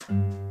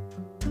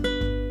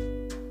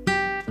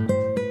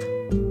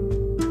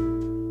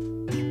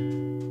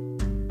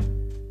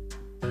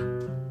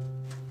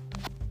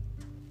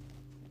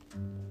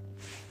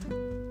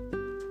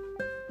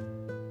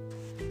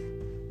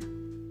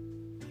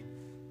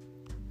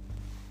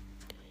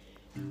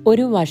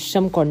ഒരു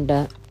വർഷം കൊണ്ട്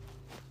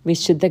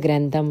വിശുദ്ധ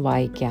ഗ്രന്ഥം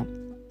വായിക്കാം.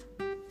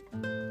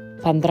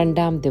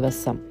 12-ാം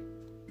ദിവസം.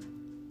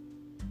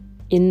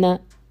 ഇന്ന്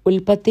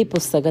ഉൽപ്പത്തി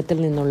പുസ്തകത്തിൽ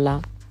നിന്നുള്ള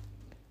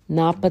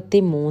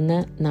 43,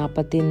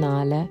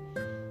 44,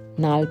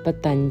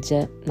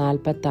 45,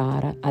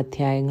 46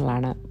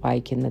 അധ്യായങ്ങളാണ്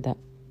വായിക്കുന്നത്.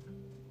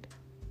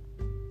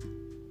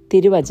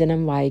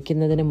 തിരുവചനം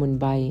വായിക്കുന്നതിന്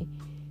മുൻപായി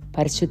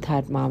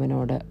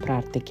പരിശുദ്ധാത്മാവിനോട്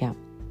പ്രാർത്ഥിക്കാം.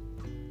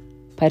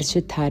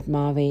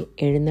 പരിശുദ്ധാത്മാവെ,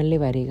 എഴുന്നള്ളി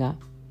വരിക.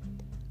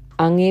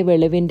 അങ്ങേ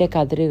വെളിവിൻ്റെ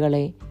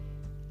കതിരുകളെ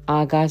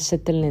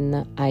ആകാശത്തിൽ നിന്ന്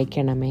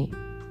അയക്കണമേ.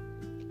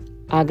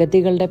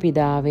 അഗതികളുടെ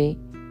പിതാവേ,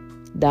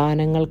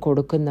 ദാനങ്ങൾ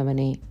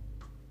കൊടുക്കുന്നവനെ,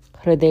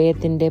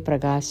 ഹൃദയത്തിൻ്റെ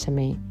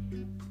പ്രകാശമേ,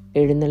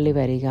 എഴുന്നള്ളി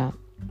വരിക.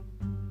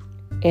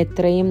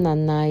 എത്രയും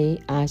നന്നായി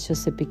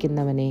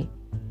ആശ്വസിപ്പിക്കുന്നവനെ,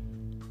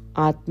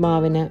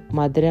 ആത്മാവിന്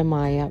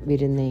മധുരമായ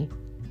വിരുന്നേ,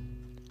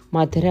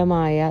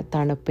 മധുരമായ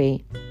തണുപ്പേ,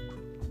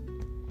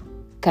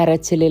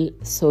 കരച്ചിലിൽ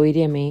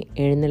സ്വൈര്യമേ,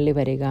 എഴുന്നള്ളി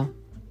വരിക.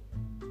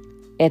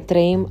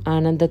 എത്രയും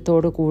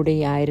ആനന്ദത്തോടു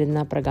കൂടിയായിരുന്ന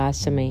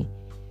പ്രകാശമേ,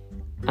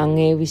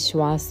 അങ്ങേ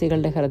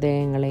വിശ്വാസികളുടെ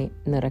ഹൃദയങ്ങളെ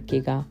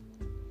നിറയ്ക്കുക.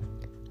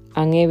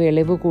 അങ്ങേ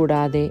വെളിവ്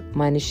കൂടാതെ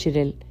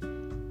മനുഷ്യരിൽ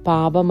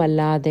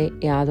പാപമല്ലാതെ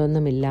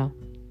യാതൊന്നുമില്ല.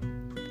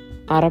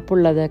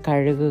 അറപ്പുള്ളത്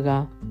കഴുകുക,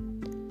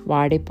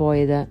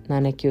 വാടിപ്പോയത്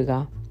നനയ്ക്കുക,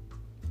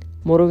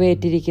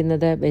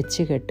 മുറിവേറ്റിരിക്കുന്നത്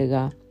വെച്ച് കെട്ടുക,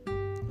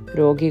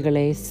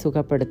 രോഗികളെ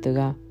സുഖപ്പെടുത്തുക,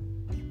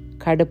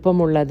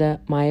 കടുപ്പമുള്ളത്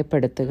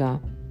മയപ്പെടുത്തുക,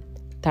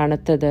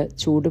 തണുത്തത്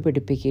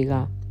ചൂടുപിടിപ്പിക്കുക,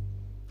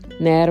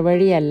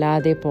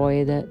 നേർവഴിയല്ലാതെ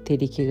പോയത്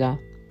തിരിക്കുക.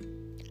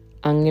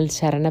 അങ്ങിൽ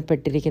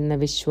ശരണപ്പെട്ടിരിക്കുന്ന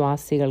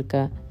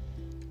വിശ്വാസികൾക്ക്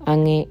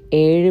അങ്ങേ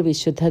 7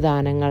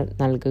 വിശുദ്ധദാനങ്ങൾ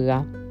നൽകുക.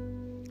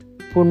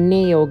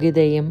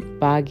 പുണ്യയോഗ്യതയും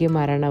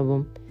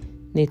ഭാഗ്യമരണവും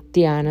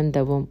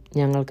നിത്യാനന്ദവും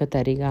ഞങ്ങൾക്ക്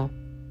തരിക.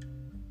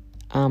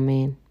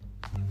 ആമേൻ.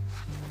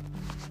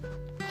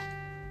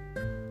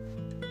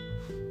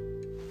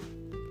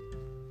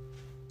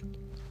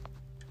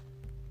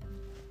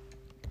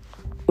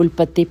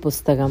 ഉൽപ്പത്തി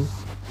പുസ്തകം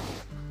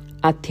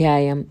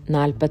അധ്യായം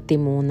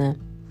 43.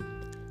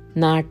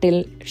 നാട്ടിൽ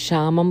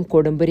ക്ഷാമം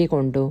കൊടുമ്പുരി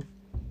കൊണ്ടു.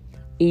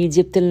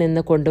 ഈജിപ്തിൽ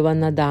നിന്ന്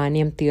കൊണ്ടുവന്ന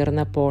ധാന്യം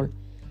തീർന്നപ്പോൾ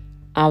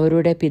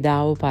അവരുടെ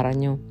പിതാവ്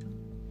പറഞ്ഞു,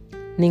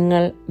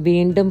 നിങ്ങൾ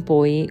വീണ്ടും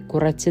പോയി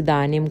കുറച്ച്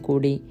ധാന്യം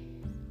കൂടി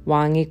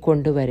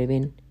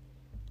വാങ്ങിക്കൊണ്ടുവരുവിൻ.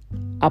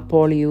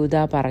 അപ്പോൾ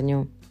യൂദാ പറഞ്ഞു,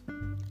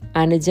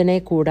 അനുജനെ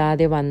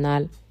കൂടാതെ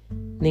വന്നാൽ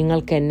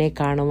നിങ്ങൾക്കെന്നെ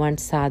കാണുവാൻ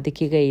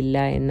സാധിക്കുകയില്ല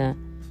എന്ന്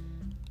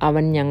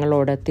അവൻ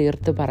ഞങ്ങളോട്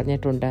തീർത്തു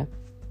പറഞ്ഞിട്ടുണ്ട്.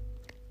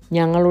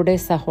 ഞങ്ങളുടെ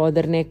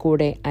സഹോദരനെ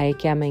കൂടെ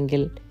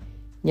അയക്കാമെങ്കിൽ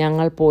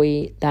ഞങ്ങൾ പോയി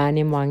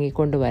ധാന്യം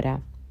വാങ്ങിക്കൊണ്ടുവരാം.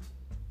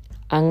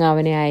 അങ്ങ്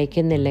അവനെ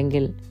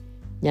അയക്കുന്നില്ലെങ്കിൽ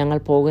ഞങ്ങൾ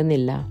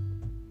പോകുന്നില്ല.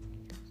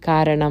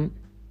 കാരണം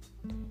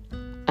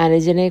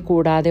അനുജനെ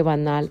കൂടാതെ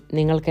വന്നാൽ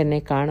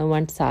നിങ്ങൾക്കെന്നെ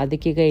കാണുവാൻ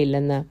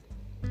സാധിക്കുകയില്ലെന്ന്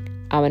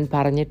അവൻ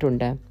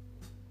പറഞ്ഞിട്ടുണ്ട്.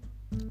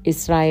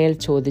 ഇസ്രായേൽ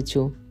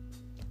ചോദിച്ചു,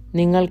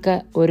 നിങ്ങൾക്ക്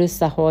ഒരു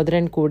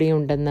സഹോദരൻ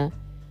കൂടിയുണ്ടെന്ന്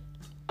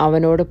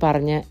അവനോട്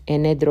പറഞ്ഞ്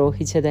എന്നെ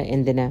ദ്രോഹിച്ചത്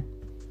എന്തിന്?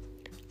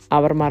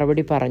 അവർ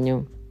മറുപടി പറഞ്ഞു,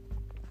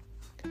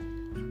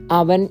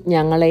 അവൻ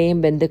ഞങ്ങളെയും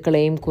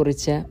ബന്ധുക്കളെയും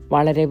കുറിച്ച്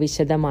വളരെ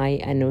വിശദമായി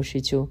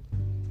അന്വേഷിച്ചു.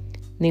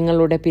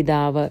 നിങ്ങളുടെ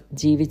പിതാവ്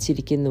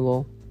ജീവിച്ചിരിക്കുന്നുവോ?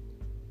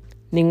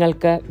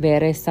 നിങ്ങൾക്ക്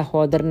വേറെ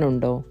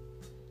സഹോദരനുണ്ടോ?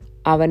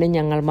 അവന്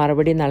ഞങ്ങൾ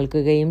മറുപടി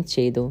നൽകുകയും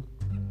ചെയ്തു.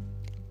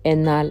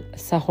 എന്നാൽ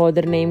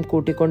സഹോദരനെയും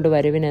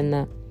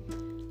കൂട്ടിക്കൊണ്ടുവരുവിനെന്ന്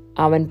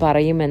അവൻ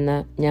പറയുമെന്ന്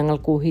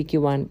ഞങ്ങൾക്ക്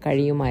ഊഹിക്കുവാൻ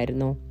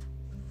കഴിയുമായിരുന്നു.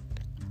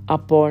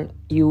 അപ്പോൾ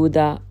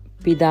യൂദാ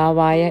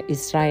പിതാവായ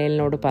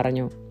ഇസ്രായേലിനോട്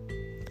പറഞ്ഞു,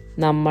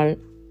 നമ്മൾ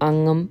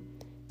അങ്ങും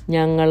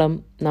ഞങ്ങളും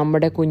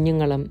നമ്മുടെ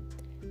കുഞ്ഞുങ്ങളും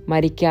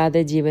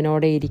മരിക്കാതെ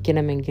ജീവനോടെ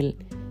ഇരിക്കണമെങ്കിൽ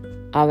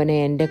അവനെ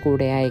എൻ്റെ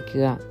കൂടെ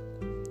അയക്കുക.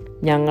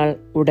 ഞങ്ങൾ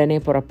ഉടനെ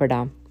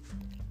പുറപ്പെടാം.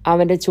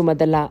 അവൻ്റെ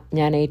ചുമതല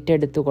ഞാൻ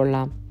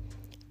ഏറ്റെടുത്തുകൊള്ളാം.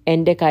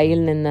 എൻ്റെ കയ്യിൽ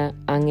നിന്ന്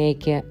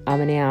അങ്ങേക്ക്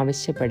അവനെ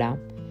ആവശ്യപ്പെടാം.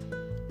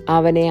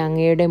 അവനെ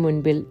അങ്ങയുടെ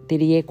മുൻപിൽ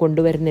തിരികെ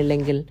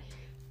കൊണ്ടുവരുന്നില്ലെങ്കിൽ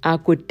ആ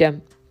കുറ്റം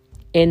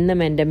എന്നും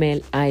എൻ്റെ മേൽ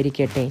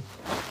ആയിരിക്കട്ടെ.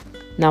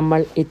 നമ്മൾ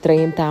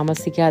ഇത്രയും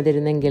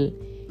താമസിക്കാതിരുന്നെങ്കിൽ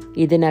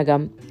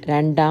ഇതിനകം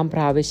 2-ാം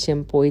പ്രാവശ്യം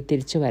പോയി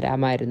തിരിച്ചു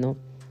വരാമായിരുന്നു.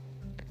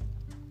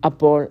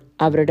 അപ്പോൾ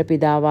അവരുടെ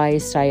പിതാവായ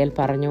ഇസ്രായേൽ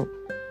പറഞ്ഞു,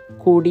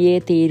 കൂടിയേ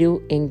തീരൂ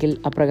എങ്കിൽ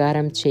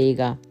അപ്രകാരം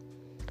ചെയ്യുക.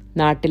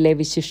 നാട്ടിലെ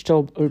വിശിഷ്ട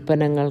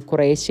ഉൽപ്പന്നങ്ങൾ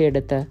കുറേശ്ശെ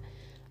എടുത്ത്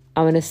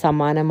അവന്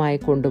സമാനമായി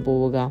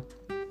കൊണ്ടുപോവുക.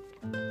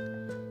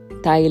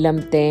 തൈലം,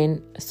 തേൻ,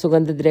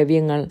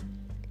 സുഗന്ധദ്രവ്യങ്ങൾ,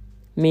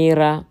 മീറ,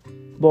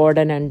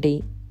 ബോടനണ്ടി,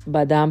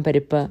 ബദാം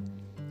പരിപ്പ്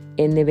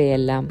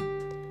എന്നിവയെല്ലാം.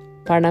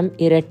 പണം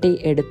ഇരട്ടി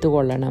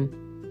എടുത്തുകൊള്ളണം.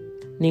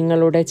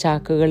 നിങ്ങളുടെ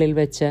ചാക്കുകളിൽ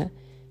വെച്ച്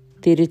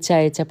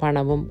തിരിച്ചയച്ച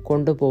പണവും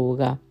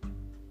കൊണ്ടുപോവുക.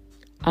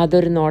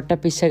 അതൊരു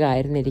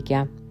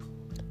നോട്ടപ്പിശകായിരുന്നിരിക്കാം.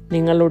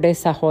 നിങ്ങളുടെ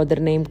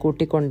സഹോദരനെയും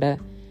കൂട്ടിക്കൊണ്ട്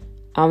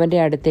അവൻ്റെ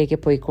അടുത്തേക്ക്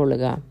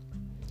പോയിക്കൊള്ളുക.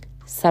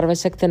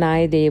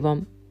 സർവശക്തനായ ദൈവം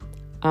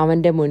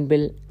അവൻ്റെ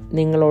മുൻപിൽ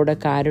നിങ്ങളോട്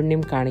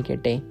കാരുണ്യം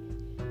കാണിക്കട്ടെ.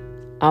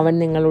 അവൻ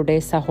നിങ്ങളുടെ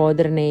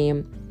സഹോദരനെയും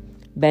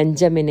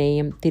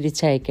ബെഞ്ചമിനെയും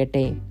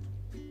തിരിച്ചയക്കട്ടെ.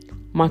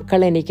 മക്കൾ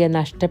എനിക്ക്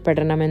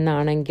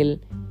നഷ്ടപ്പെടണമെന്നാണെങ്കിൽ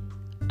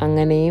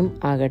അങ്ങനെയും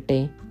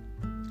ആകട്ടെ.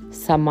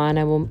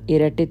 സമ്മാനവും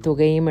ഇരട്ടി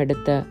തുകയും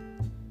എടുത്ത്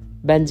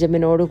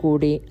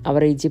ബെഞ്ചമിനോടുകൂടി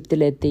അവർ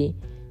ഈജിപ്തിലെത്തി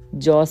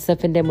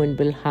ജോസഫിൻ്റെ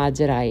മുൻപിൽ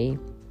ഹാജരായി.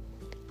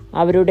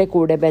 അവരുടെ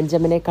കൂടെ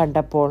ബെഞ്ചമിനെ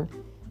കണ്ടപ്പോൾ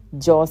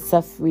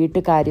ജോസഫ്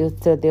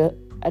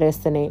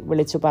വീട്ടുകാര്യസ്ഥനെ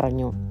വിളിച്ചു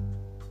പറഞ്ഞു,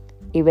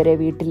 ഇവരെ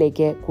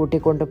വീട്ടിലേക്ക്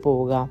കൂട്ടിക്കൊണ്ടു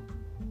പോവുക.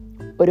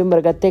 ഒരു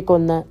മൃഗത്തെ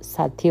കൊന്ന്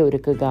സദ്യ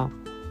ഒരുക്കുക.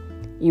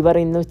 ഇവർ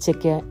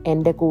ഇന്നുച്ചയ്ക്ക്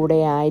എൻ്റെ കൂടെ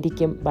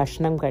ആയിരിക്കും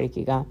ഭക്ഷണം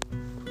കഴിക്കുക.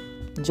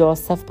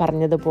 ജോസഫ്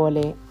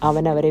പറഞ്ഞതുപോലെ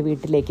അവൻ അവരെ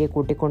വീട്ടിലേക്ക്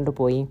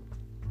കൂട്ടിക്കൊണ്ടുപോയി.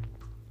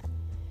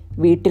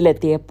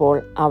 വീട്ടിലെത്തിയപ്പോൾ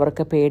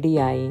അവർക്ക്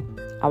പേടിയായി.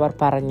 അവർ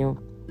പറഞ്ഞു,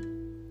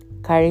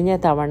 കഴിഞ്ഞ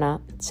തവണ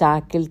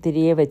ചാക്കിൽ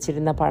തിരികെ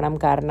വെച്ചിരുന്ന പണം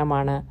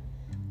കാരണമാണ്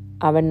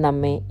അവൻ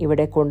നമ്മെ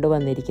ഇവിടെ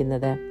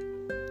കൊണ്ടുവന്നിരിക്കുന്നത്.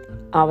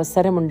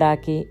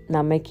 അവസരമുണ്ടാക്കി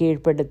നമ്മെ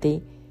കീഴ്പ്പെടുത്തി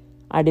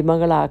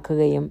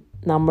അടിമകളാക്കുകയും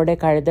നമ്മുടെ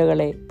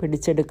കഴുതകളെ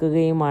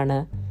പിടിച്ചെടുക്കുകയുമാണ്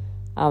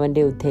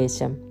അവൻ്റെ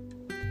ഉദ്ദേശം.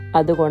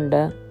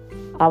 അതുകൊണ്ട്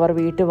അവർ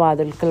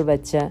വീട്ടുവാതിൽക്കൽ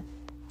വച്ച്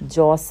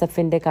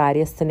ജോസഫിൻ്റെ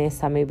കാര്യസ്ഥനെ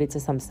സമീപിച്ച്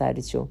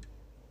സംസാരിച്ചു.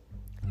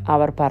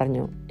 അവർ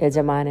പറഞ്ഞു,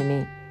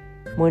 യജമാനനെ,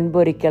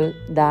 മുൻപൊരിക്കൽ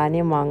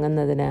ധാന്യം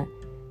വാങ്ങുന്നതിന്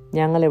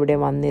ഞങ്ങളിവിടെ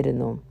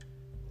വന്നിരുന്നു.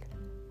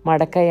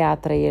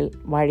 മടക്കയാത്രയിൽ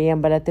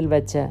വഴിയമ്പലത്തിൽ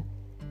വച്ച്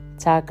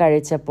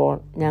ചാക്കഴിച്ചപ്പോൾ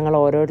ഞങ്ങൾ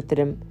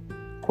ഓരോരുത്തരും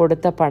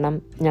കൊടുത്ത പണം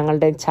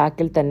ഞങ്ങളുടെ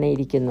ചാക്കിൽ തന്നെ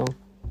ഇരിക്കുന്നു.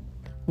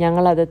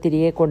 ഞങ്ങളത്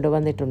തിരികെ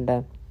കൊണ്ടുവന്നിട്ടുണ്ട്.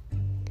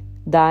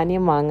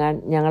 ധാന്യം വാങ്ങാൻ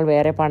ഞങ്ങൾ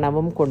വേറെ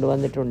പണവും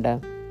കൊണ്ടുവന്നിട്ടുണ്ട്.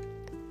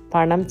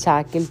 പണം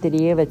ചാക്കിൽ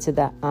തിരികെ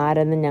വെച്ചത്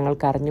ആരെന്ന്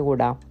ഞങ്ങൾക്ക്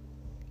അറിഞ്ഞുകൂടാ.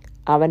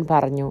 അവൻ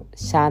പറഞ്ഞു,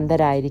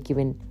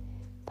 ശാന്തരായിരിക്കുവിൻ,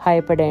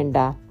 ഭയപ്പെടേണ്ട.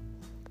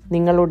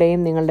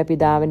 നിങ്ങളുടെയും നിങ്ങളുടെ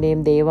പിതാവിൻ്റെയും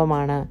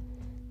ദൈവമാണ്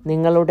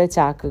നിങ്ങളുടെ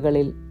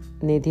ചാക്കുകളിൽ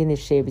നിധി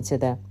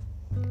നിക്ഷേപിച്ചത്.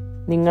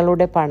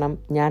 നിങ്ങളുടെ പണം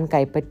ഞാൻ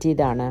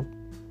കൈപ്പറ്റിയതാണ്.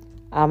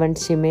 അവൻ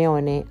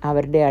ശിമയോനെ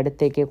അവരുടെ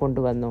അടുത്തേക്ക്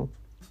കൊണ്ടുവന്നു.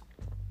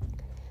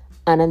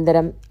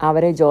 അനന്തരം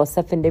അവരെ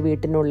ജോസഫിൻ്റെ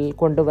വീട്ടിനുള്ളിൽ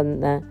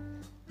കൊണ്ടുവന്ന്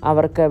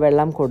അവർക്ക്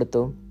വെള്ളം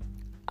കൊടുത്തു.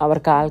 അവർ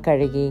കാൽ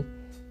കഴുകി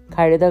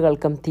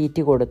കഴുതകൾക്കും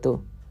തീറ്റി കൊടുത്തു.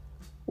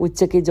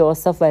 ഉച്ചയ്ക്ക്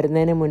ജോസഫ്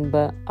വരുന്നതിന്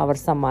മുൻപ് അവർ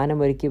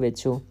സമ്മാനമൊരുക്കി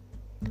വെച്ചു.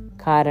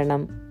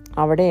 കാരണം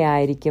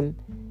അവിടെയായിരിക്കും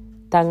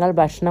തങ്ങൾ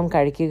ഭക്ഷണം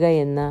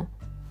കഴിക്കുകയെന്ന്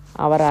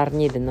അവർ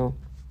അറിഞ്ഞിരുന്നു.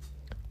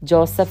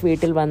 ജോസഫ്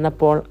വീട്ടിൽ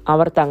വന്നപ്പോൾ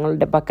അവർ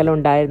തങ്ങളുടെ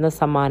പക്കലുണ്ടായിരുന്ന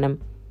സമ്മാനം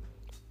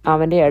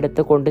അവൻ്റെ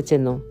അടുത്ത്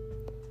കൊണ്ടുചെന്നു.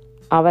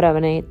 അവർ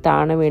അവനെ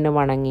താണു വീണ്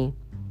വണങ്ങി.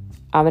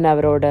 അവൻ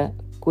അവരോട്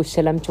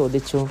കുശലം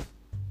ചോദിച്ചു.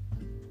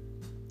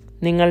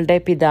 നിങ്ങളുടെ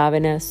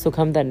പിതാവിന്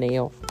സുഖം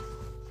തന്നെയോ?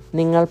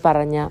 നിങ്ങൾ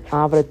പറഞ്ഞ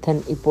ആ വൃദ്ധൻ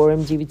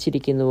ഇപ്പോഴും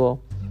ജീവിച്ചിരിക്കുന്നുവോ?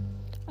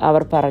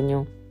 അവർ പറഞ്ഞു,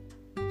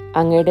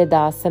 അങ്ങയുടെ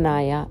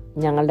ദാസനായ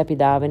ഞങ്ങളുടെ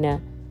പിതാവിന്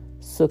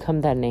സുഖം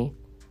തന്നെ.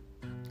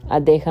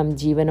 അദ്ദേഹം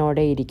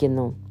ജീവനോടെ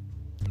ഇരിക്കുന്നു.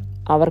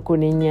 അവർ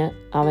കുനിഞ്ഞ്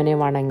അവനെ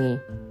വണങ്ങി.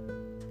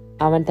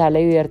 അവൻ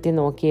തലയുയർത്തി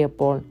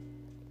നോക്കിയപ്പോൾ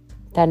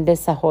തൻ്റെ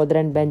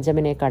സഹോദരൻ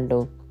ബെഞ്ചമിനെ കണ്ടു,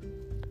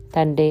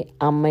 തൻ്റെ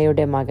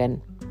അമ്മയുടെ മകൻ.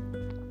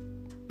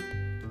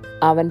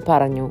 അവൻ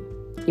പറഞ്ഞു,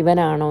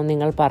 ഇവനാണോ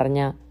നിങ്ങൾ പറഞ്ഞ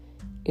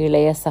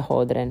ഇളയ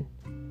സഹോദരൻ?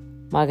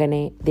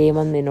 മകനെ,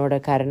 ദൈവം നിന്നോട്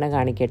കരുണ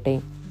കാണിക്കട്ടെ.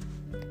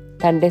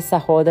 തൻ്റെ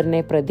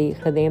സഹോദരനെ പ്രതി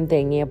ഹൃദയം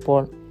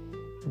തേങ്ങിയപ്പോൾ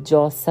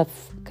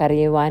ജോസഫ്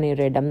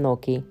കരയുവാനൊരിടം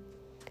നോക്കി.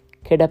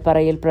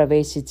 കിടപ്പറയിൽ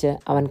പ്രവേശിച്ച്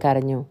അവൻ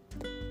കരഞ്ഞു.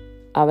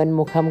 അവൻ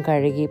മുഖം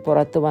കഴുകി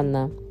പുറത്തു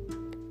വന്ന്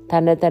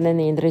തന്നെ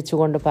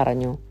നിയന്ത്രിച്ചുകൊണ്ട്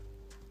പറഞ്ഞു,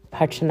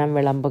 ഭക്ഷണം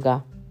വിളമ്പുക.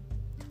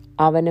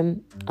 അവനും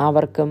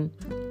അവർക്കും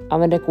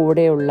അവൻ്റെ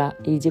കൂടെയുള്ള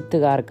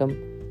ഈജിപ്തുകാർക്കും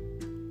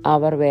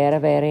അവർ വേറെ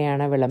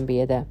വേറെയാണ്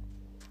വിളമ്പിയത്.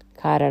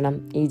 കാരണം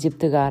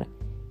ഈജിപ്തുകാർ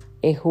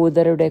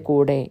യഹൂദരുടെ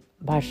കൂടെ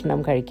ഭക്ഷണം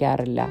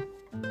കഴിക്കാറില്ല.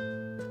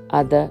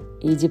 അത്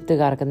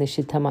ഈജിപ്തുകാർക്ക്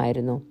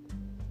നിഷിദ്ധമായിരുന്നു.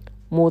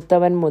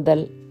 മൂത്തവൻ മുതൽ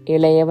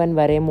ഇളയവൻ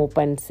വരെ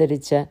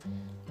മൂപ്പനുസരിച്ച്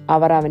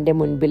അവർ അവൻ്റെ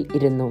മുൻപിൽ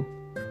ഇരുന്നു.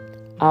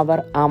 അവർ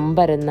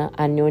അമ്പരന്ന്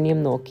അന്യോന്യം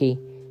നോക്കി.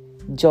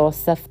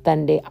 ജോസഫ്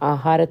തൻ്റെ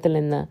ആഹാരത്തിൽ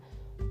നിന്ന്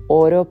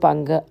ഓരോ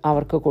പങ്ക്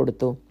അവർക്ക്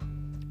കൊടുത്തു.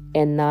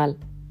 എന്നാൽ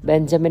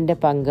ബെഞ്ചമിൻ്റെ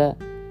പങ്ക്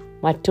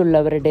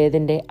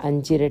മറ്റുള്ളവരുടേതിൻ്റെ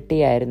 5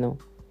 ഇരട്ടിയായിരുന്നു.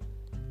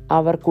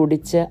 അവർ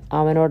കുടിച്ച്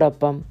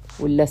അവനോടൊപ്പം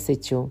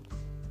ഉല്ലസിച്ചു.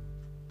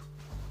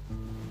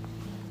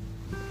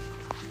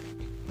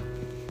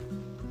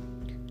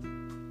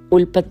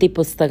 ഉൽപ്പത്തി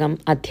പുസ്തകം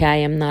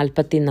അധ്യായം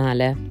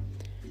 44.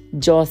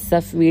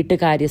 ജോസഫ്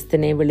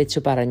വീട്ടുകാര്യസ്ഥനെ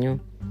വിളിച്ചു പറഞ്ഞു,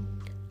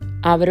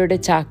 അവരുടെ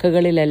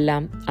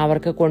ചാക്കുകളിലെല്ലാം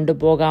അവർക്ക്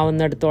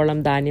കൊണ്ടുപോകാവുന്നിടത്തോളം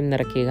ധാന്യം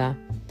നിറയ്ക്കുക.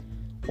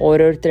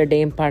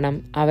 ഓരോരുത്തരുടെയും പണം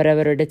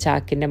അവരവരുടെ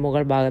ചാക്കിൻ്റെ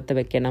മുകൾ ഭാഗത്ത്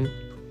വെക്കണം.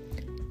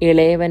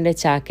 ഇളയവൻ്റെ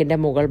ചാക്കിൻ്റെ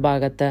മുകൾ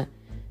ഭാഗത്ത്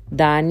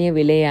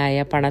ധാന്യവിലയായ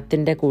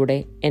പണത്തിൻ്റെ കൂടെ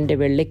എൻ്റെ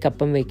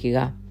വെള്ളിക്കപ്പം വയ്ക്കുക.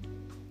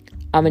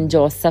 അവൻ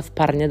ജോസഫ്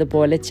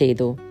പറഞ്ഞതുപോലെ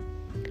ചെയ്തു.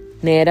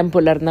 നേരം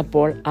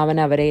പുലർന്നപ്പോൾ അവൻ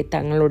അവരെ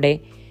തങ്ങളുടെ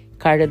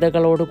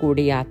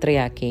കഴുതകളോടുകൂടി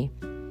യാത്രയാക്കി.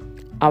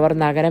 അവർ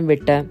നഗരം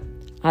വിട്ട്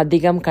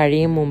അധികം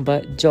കഴിയും മുമ്പ്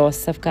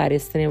ജോസഫ്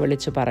കാര്യസ്ഥനെ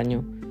വിളിച്ചു പറഞ്ഞു,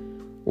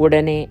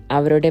 ഉടനെ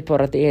അവരുടെ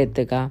പുറത്ത്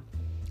എത്തുക.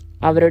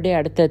 അവരുടെ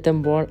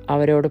അടുത്തെത്തുമ്പോൾ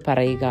അവരോട്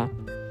പറയുക,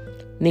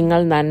 നിങ്ങൾ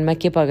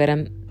നന്മയ്ക്ക്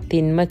പകരം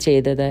തിന്മ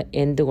ചെയ്തത്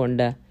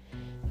എന്തുകൊണ്ട്?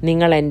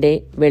 നിങ്ങൾ എൻ്റെ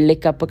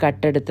വെള്ളിക്കപ്പ്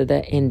കട്ടെടുത്തത്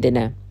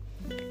എന്തിന്?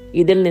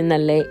 ഇതിൽ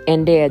നിന്നല്ലേ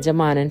എൻ്റെ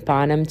യജമാനൻ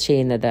പാനം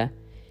ചെയ്യുന്നത്?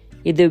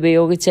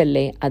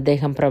 ഇതുപയോഗിച്ചല്ലേ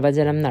അദ്ദേഹം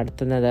പ്രവചനം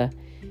നടത്തുന്നത്?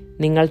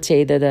 നിങ്ങൾ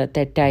ചെയ്തത്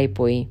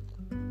തെറ്റായിപ്പോയി.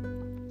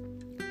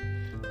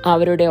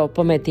 അവരുടെ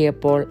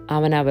ഒപ്പമെത്തിയപ്പോൾ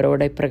അവൻ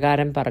അവരോട്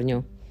ഇപ്രകാരം പറഞ്ഞു.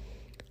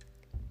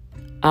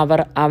 അവർ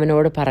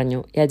അവനോട് പറഞ്ഞു,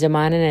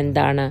 യജമാനൻ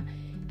എന്താണ്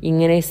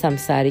ഇങ്ങനെ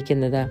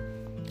സംസാരിക്കുന്നത്?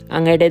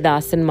 അങ്ങയുടെ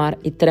ദാസന്മാർ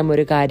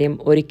ഇത്തരമൊരു കാര്യം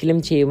ഒരിക്കലും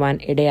ചെയ്യുവാൻ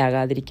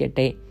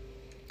ഇടയാകാതിരിക്കട്ടെ.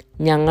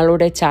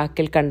 ഞങ്ങളുടെ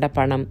ചാക്കിൽ കണ്ട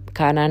പണം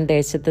കാനാൻ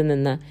ദേശത്ത്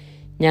നിന്ന്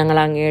ഞങ്ങൾ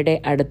അങ്ങയുടെ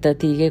അടുത്ത്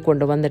തിരികെ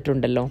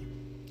കൊണ്ടുവന്നിട്ടുണ്ടല്ലോ.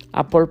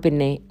 അപ്പോൾ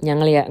പിന്നെ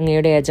ഞങ്ങൾ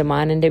അങ്ങയുടെ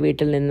യജമാനൻ്റെ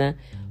വീട്ടിൽ നിന്ന്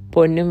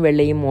പൊന്നും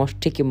വെള്ളിയും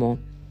മോഷ്ടിക്കുമോ?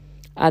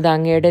 അത്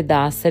അങ്ങയുടെ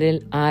ദാസരിൽ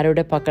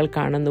ആരുടെ പക്കൽ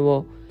കാണുന്നുവോ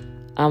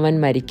അവൻ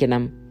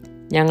മരിക്കണം.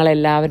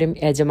 ഞങ്ങളെല്ലാവരും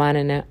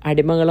യജമാനന്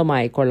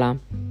അടിമകളുമായിക്കൊള്ളാം.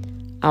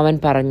 അവൻ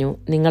പറഞ്ഞു,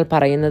 നിങ്ങൾ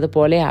പറയുന്നത്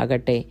പോലെ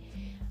ആകട്ടെ.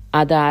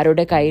 അത്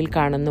ആരുടെ കയ്യിൽ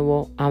കാണുന്നുവോ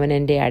അവൻ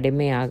എൻ്റെ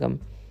അടിമയാകും.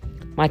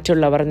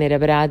 മറ്റുള്ളവർ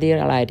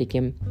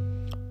നിരപരാധികളായിരിക്കും.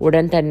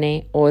 ഉടൻ തന്നെ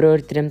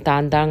ഓരോരുത്തരും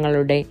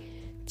താന്താങ്ങളുടെ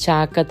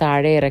ചാക്ക്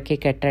താഴെ ഇറക്കി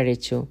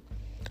കെട്ടഴിച്ചു.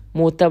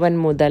 മൂത്തവൻ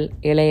മുതൽ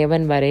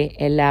ഇളയവൻ വരെ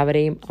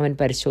എല്ലാവരെയും അവൻ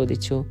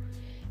പരിശോധിച്ചു.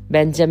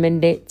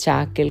 ബെഞ്ചമിൻ്റെ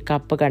ചാക്കിൽ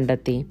കപ്പ്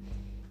കണ്ടെത്തി.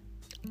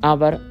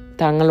 അവർ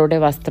തങ്ങളുടെ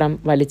വസ്ത്രം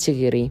വലിച്ചു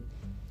കീറി.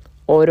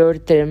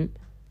 ഓരോരുത്തരും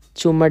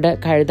ചുമട്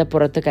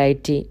കഴുതപ്പുറത്ത്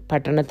കയറ്റി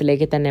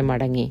പട്ടണത്തിലേക്ക് തന്നെ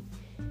മടങ്ങി.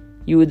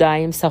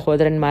 യൂദായും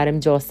സഹോദരന്മാരും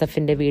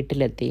ജോസഫിൻ്റെ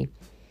വീട്ടിലെത്തി.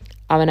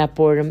 അവൻ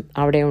അപ്പോഴും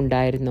അവിടെ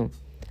ഉണ്ടായിരുന്നു.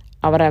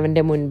 അവർ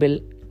അവൻ്റെ മുൻപിൽ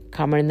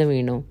കമിഴ്ന്നു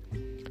വീണു.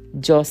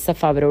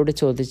 ജോസഫ് അവരോട്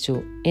ചോദിച്ചു,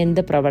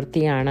 എന്ത്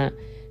പ്രവൃത്തിയാണ്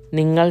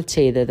നിങ്ങൾ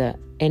ചെയ്തത്?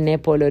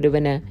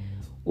 എന്നെപ്പോലൊരുവന്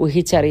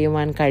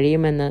ഊഹിച്ചറിയുവാൻ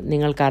കഴിയുമെന്ന്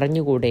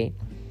നിങ്ങൾക്കറിഞ്ഞുകൂടെ?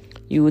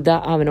 യൂദ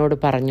അവനോട്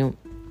പറഞ്ഞു,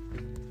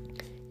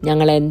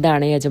 ഞങ്ങൾ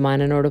എന്താണ്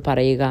യജമാനനോട്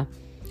പറയുക?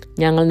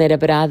 ഞങ്ങൾ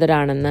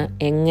നിരപരാധരാണെന്ന്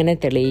എങ്ങനെ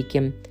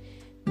തെളിയിക്കും?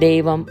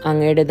 ദൈവം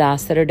അങ്ങയുടെ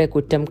ദാസരുടെ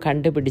കുറ്റം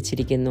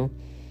കണ്ടുപിടിച്ചിരിക്കുന്നു.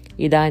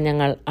 ഇതാ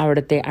ഞങ്ങൾ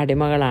അവിടുത്തെ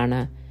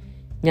അടിമകളാണ്,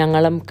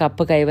 ഞങ്ങളും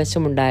കപ്പ്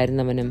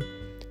കൈവശമുണ്ടായിരുന്നവനും.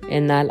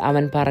 എന്നാൽ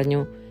അവൻ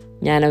പറഞ്ഞു,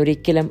 ഞാൻ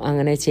ഒരിക്കലും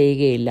അങ്ങനെ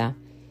ചെയ്യുകയില്ല.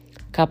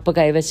 കപ്പ്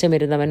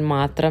കൈവശമിരുന്നവൻ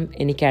മാത്രം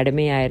എനിക്ക്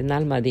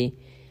അടിമയായിരുന്നാൽ മതി.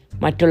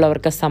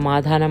 മറ്റുള്ളവർക്ക്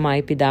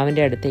സമാധാനമായി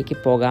പിതാവിൻ്റെ അടുത്തേക്ക്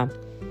പോകാം.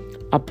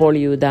 അപ്പോൾ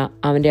യൂദ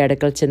അവൻ്റെ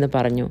അടുക്കൽ ചെന്ന്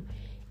പറഞ്ഞു,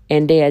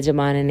 എൻ്റെ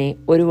യജമാനനെ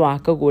ഒരു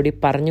വാക്കുകൂടി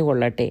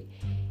പറഞ്ഞുകൊള്ളട്ടെ.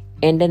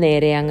 എൻ്റെ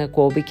നേരെ അങ്ങ്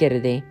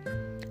കോപിക്കരുതേ.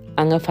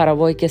 അങ്ങ്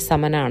ഫറവോയ്ക്ക്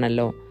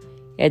സമനാണല്ലോ.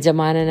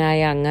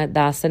 യജമാനനായ അങ്ങ്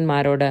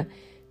ദാസന്മാരോട്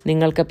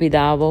നിങ്ങൾക്ക്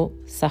പിതാവോ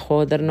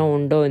സഹോദരനോ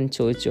ഉണ്ടോ എന്ന്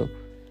ചോദിച്ചു.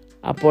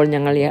 അപ്പോൾ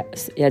ഞങ്ങൾ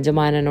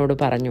യജമാനനോട്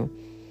പറഞ്ഞു,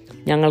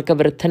 ഞങ്ങൾക്ക്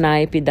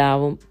വൃദ്ധനായ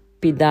പിതാവും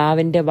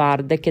പിതാവിൻ്റെ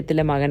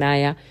വാർദ്ധക്യത്തിലെ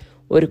മകനായ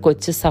ഒരു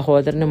കൊച്ചു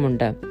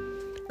സഹോദരനുമുണ്ട്.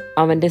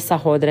 അവൻ്റെ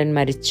സഹോദരൻ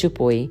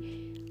മരിച്ചുപോയി.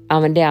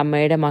 അവൻ്റെ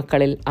അമ്മയുടെ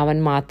മക്കളിൽ അവൻ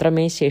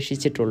മാത്രമേ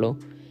ശേഷിച്ചിട്ടുള്ളൂ.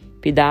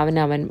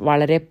 പിതാവിന് അവൻ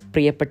വളരെ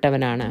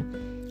പ്രിയപ്പെട്ടവനാണ്.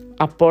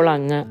 അപ്പോൾ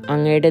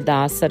അങ്ങയുടെ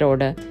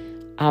ദാസരോട്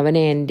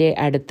അവനെ എൻ്റെ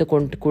അടുത്ത്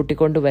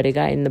കൂട്ടിക്കൊണ്ടുവരിക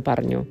എന്ന്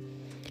പറഞ്ഞു.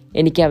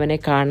 എനിക്ക് അവനെ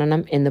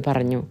കാണണം എന്ന്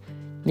പറഞ്ഞു.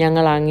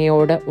 ഞങ്ങൾ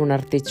അങ്ങയോട്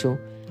ഉണർത്തിച്ചു.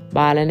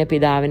 ബാലന്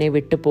പിതാവിനെ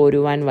വിട്ടു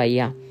പോരുവാൻ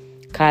വയ്യ.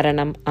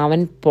 കാരണം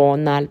അവൻ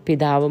പോന്നാൽ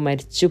പിതാവ്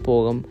മരിച്ചു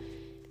പോകും.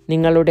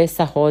 നിങ്ങളുടെ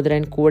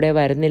സഹോദരൻ കൂടെ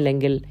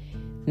വരുന്നില്ലെങ്കിൽ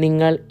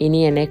നിങ്ങൾ ഇനി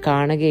എന്നെ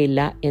കാണുകയില്ല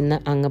എന്ന്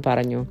അങ്ങ്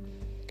പറഞ്ഞു.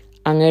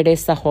 അങ്ങയുടെ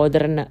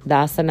സഹോദരന്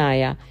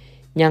ദാസനായ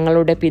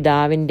ഞങ്ങളുടെ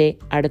പിതാവിൻ്റെ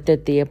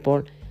അടുത്തെത്തിയപ്പോൾ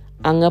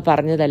അങ്ങ്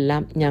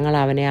പറഞ്ഞതെല്ലാം ഞങ്ങൾ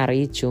അവനെ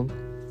അറിയിച്ചു.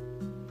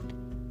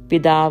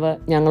 പിതാവ്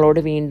ഞങ്ങളോട്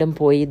വീണ്ടും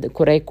പോയി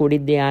കുറെ കൂടി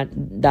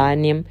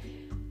ധാന്യം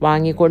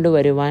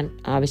വാങ്ങിക്കൊണ്ടുവരുവാൻ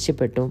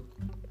ആവശ്യപ്പെട്ടു.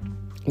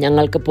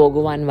 ഞങ്ങൾക്ക്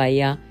പോകുവാൻ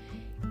വയ്യ.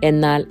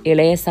 എന്നാൽ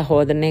ഇളയ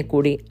സഹോദരനെ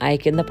കൂടി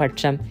അയക്കുന്ന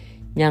പക്ഷം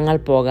ഞങ്ങൾ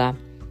പോകാം.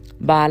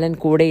 ബാലൻ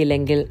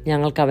കൂടെയില്ലെങ്കിൽ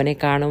ഞങ്ങൾക്ക് അവനെ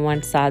കാണുവാൻ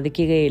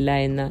സാധിക്കുകയില്ല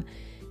എന്ന്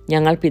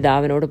ഞങ്ങൾ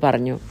പിതാവിനോട്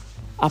പറഞ്ഞു.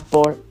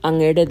 അപ്പോൾ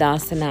അങ്ങയുടെ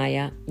ദാസനായ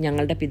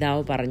ഞങ്ങളുടെ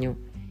പിതാവ് പറഞ്ഞു,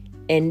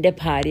 എൻ്റെ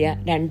ഭാര്യ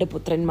 2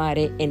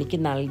 പുത്രന്മാരെ എനിക്ക്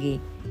നൽകി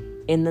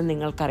എന്ന്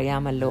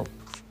നിങ്ങൾക്കറിയാമല്ലോ.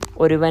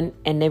 ഒരുവൻ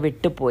എന്നെ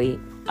വിട്ടുപോയി.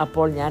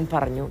 അപ്പോൾ ഞാൻ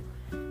പറഞ്ഞു,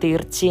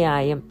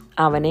 തീർച്ചയായും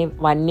അവനെ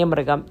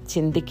വന്യമൃഗം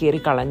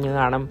ചിന്തിക്കീറി കളഞ്ഞു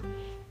കാണും.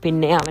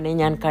 പിന്നെ അവനെ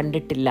ഞാൻ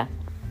കണ്ടിട്ടില്ല.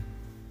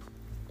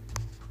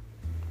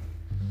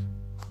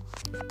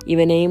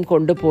 ഇവനെയും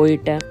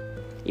കൊണ്ടുപോയിട്ട്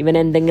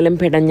ഇവനെന്തെങ്കിലും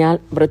പിടഞ്ഞാൽ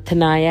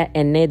വൃദ്ധനായ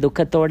എന്നെ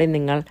ദുഃഖത്തോടെ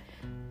നിങ്ങൾ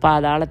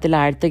പാതാളത്തിൽ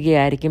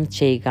ആഴ്ത്തുകയായിരിക്കും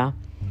ചെയ്യുക.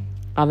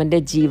 അവൻ്റെ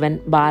ജീവൻ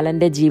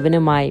ബാലൻ്റെ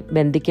ജീവനുമായി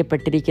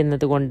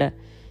ബന്ധിക്കപ്പെട്ടിരിക്കുന്നത് കൊണ്ട്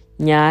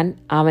ഞാൻ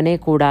അവനെ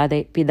കൂടാതെ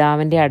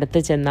പിതാവിൻ്റെ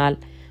അടുത്ത് ചെന്നാൽ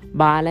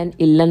ബാലൻ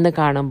ഇല്ലെന്ന്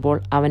കാണുമ്പോൾ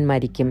അവൻ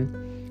മരിക്കും.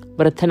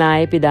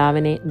 വൃദ്ധനായ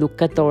പിതാവിനെ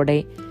ദുഃഖത്തോടെ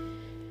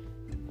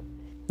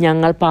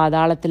ഞങ്ങൾ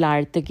പാതാളത്തിൽ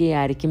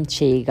ആഴ്ത്തുകയായിരിക്കും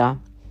ചെയ്യുക.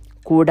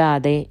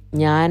 കൂടാതെ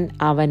ഞാൻ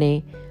അവനെ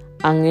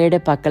അങ്ങയുടെ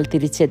പക്കൽ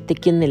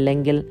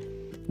തിരിച്ചെത്തിക്കുന്നില്ലെങ്കിൽ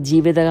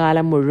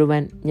ജീവിതകാലം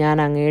മുഴുവൻ ഞാൻ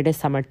അങ്ങയുടെ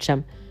സമക്ഷം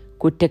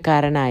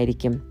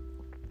കുറ്റക്കാരനായിരിക്കും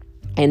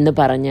എന്ന്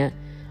പറഞ്ഞ്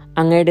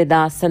അങ്ങയുടെ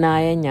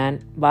ദാസനായ ഞാൻ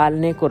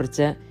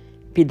ബാലനെക്കുറിച്ച്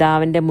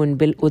പിതാവിൻ്റെ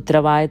മുൻപിൽ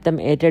ഉത്തരവാദിത്തം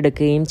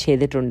ഏറ്റെടുക്കുകയും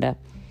ചെയ്തിട്ടുണ്ട്.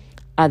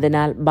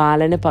 അതിനാൽ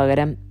ബാലന്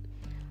പകരം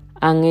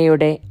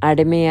അങ്ങയുടെ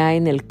അടിമയായി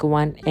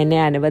നിൽക്കുവാൻ എന്നെ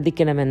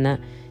അനുവദിക്കണമെന്ന്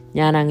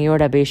ഞാൻ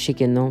അങ്ങയോട്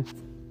അപേക്ഷിക്കുന്നു.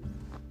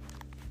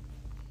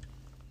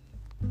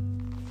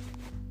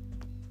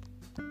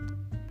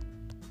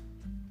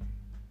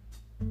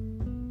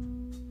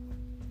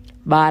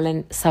 ബാലൻ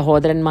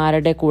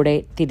സഹോദരന്മാരുടെ കൂടെ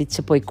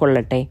തിരിച്ചു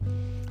പോയിക്കൊള്ളട്ടെ.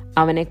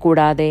 അവനെ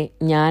കൂടാതെ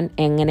ഞാൻ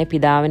എങ്ങനെ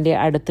പിതാവിൻ്റെ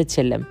അടുത്ത്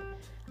ചെല്ലും?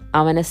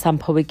 അവന്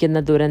സംഭവിക്കുന്ന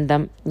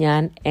ദുരന്തം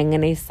ഞാൻ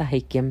എങ്ങനെ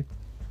സഹിക്കും?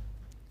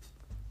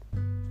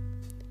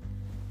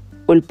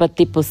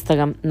 ഉൽപ്പത്തി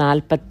പുസ്തകം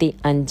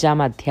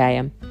 45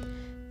 അധ്യായം.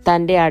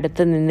 തൻ്റെ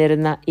അടുത്ത്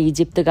നിന്നിരുന്ന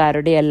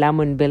ഈജിപ്തുകാരുടെ എല്ലാം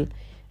മുൻപിൽ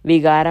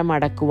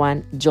വികാരമടക്കുവാൻ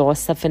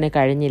ജോസഫിന്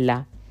കഴിഞ്ഞില്ല.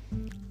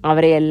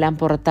 അവരെയെല്ലാം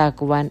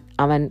പുറത്താക്കുവാൻ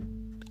അവൻ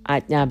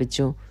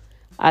ആജ്ഞാപിച്ചു.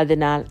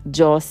 അതിനാൽ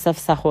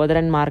ജോസഫ്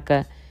സഹോദരന്മാർക്ക്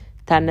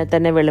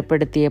തന്നെ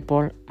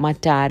വെളിപ്പെടുത്തിയപ്പോൾ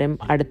മറ്റാരും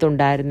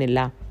അടുത്തുണ്ടായിരുന്നില്ല.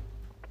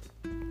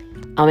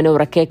 അവൻ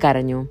ഉറക്കെ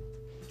കരഞ്ഞു.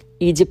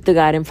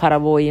 ഈജിപ്തുകാരും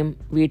ഫറവോയും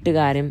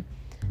വീട്ടുകാരും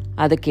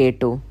അത്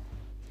കേട്ടു.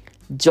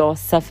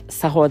 ജോസഫ്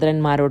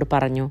സഹോദരന്മാരോട്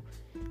പറഞ്ഞു,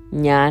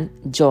 ഞാൻ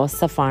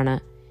ജോസഫാണ്.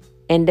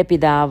 എൻ്റെ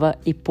പിതാവ്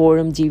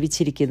ഇപ്പോഴും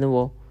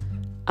ജീവിച്ചിരിക്കുന്നുവോ?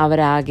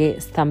 അവരാകെ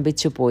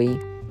സ്തംഭിച്ചു പോയി.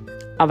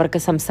 അവർക്ക്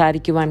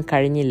സംസാരിക്കുവാൻ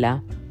കഴിഞ്ഞില്ല.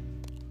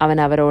 അവൻ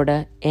അവരോട്,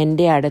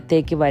 എൻ്റെ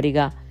അടുത്തേക്ക് വരിക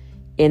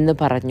എന്ന്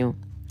പറഞ്ഞു.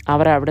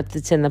 അവർ അവിടത്ത്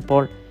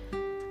ചെന്നപ്പോൾ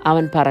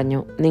അവൻ പറഞ്ഞു,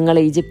 നിങ്ങൾ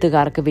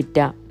ഈജിപ്തുകാർക്ക് വിറ്റ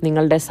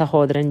നിങ്ങളുടെ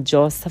സഹോദരൻ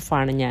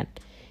ജോസഫാണ് ഞാൻ.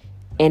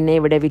 എന്നെ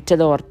ഇവിടെ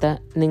വിറ്റതോർത്ത്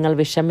നിങ്ങൾ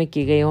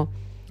വിഷമിക്കുകയോ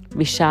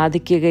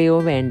വിഷാദിക്കുകയോ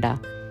വേണ്ട.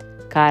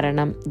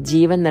 കാരണം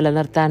ജീവൻ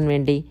നിലനിർത്താൻ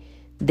വേണ്ടി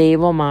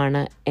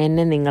ദൈവമാണ്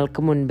എന്നെ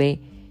നിങ്ങൾക്ക് മുൻപേ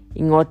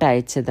ഇങ്ങോട്ട്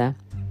അയച്ചത്.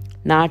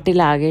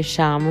 നാട്ടിലാകെ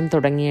ക്ഷാമം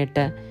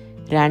തുടങ്ങിയിട്ട്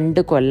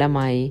 2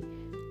 കൊല്ലമായി.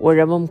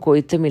 ഉഴവും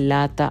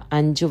കൊയ്ത്തുമില്ലാത്ത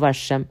 5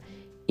 വർഷം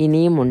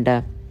ഇനിയുമുണ്ട്.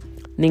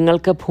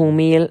 നിങ്ങൾക്ക്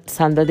ഭൂമിയിൽ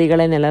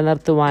സന്തതികളെ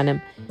നിലനിർത്തുവാനും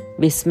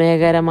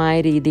വിസ്മയകരമായ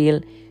രീതിയിൽ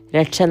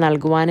രക്ഷ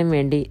നൽകുവാനും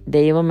വേണ്ടി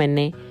ദൈവം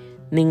എന്നെ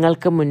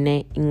നിങ്ങൾക്ക് മുന്നേ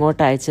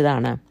ഇങ്ങോട്ട്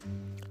അയച്ചതാണ്.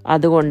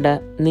 അതുകൊണ്ട്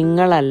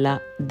നിങ്ങളല്ല,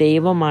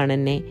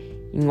 ദൈവമാണെന്നെ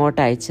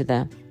ഇങ്ങോട്ട് അയച്ചത്.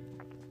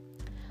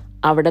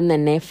 അവിടെ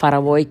തന്നെ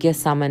ഫറവോയ്ക്ക്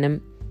സമനും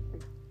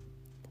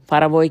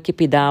ഫറവോയ്ക്ക്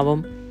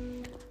പിതാവും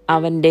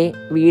അവൻ്റെ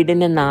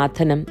വീടിന്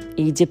നാഥനും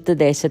ഈജിപ്ത്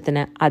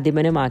ദേശത്തിന്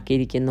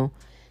അധിപനുമാക്കിയിരിക്കുന്നു.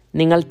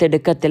 നിങ്ങൾ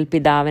തിടുക്കത്തിൽ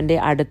പിതാവിൻ്റെ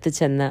അടുത്ത്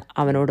ചെന്ന്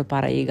അവനോട്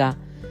പറയുക,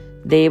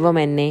 ദൈവം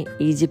എന്നെ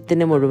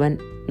ഈജിപ്തിന് മുഴുവൻ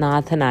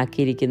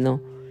നാഥനാക്കിയിരിക്കുന്നു.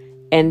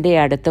 എൻ്റെ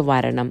അടുത്ത്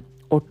വരണം,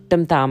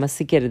 ഒട്ടും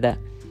താമസിക്കരുത്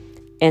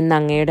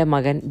എന്നങ്ങയുടെ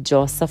മകൻ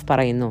ജോസഫ്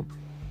പറയുന്നു.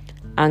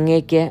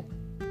 അങ്ങയ്ക്ക്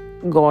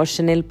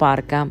ഗോഷനിൽ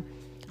പാർക്കാം.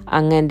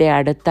 അങ്ങൻ്റെ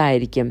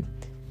അടുത്തായിരിക്കും.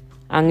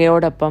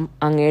 അങ്ങയോടൊപ്പം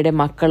അങ്ങയുടെ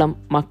മക്കളും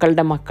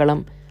മക്കളുടെ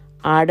മക്കളും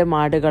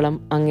ആടുമാടുകളും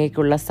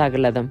അങ്ങേക്കുള്ള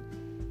സകലതും.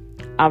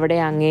 അവിടെ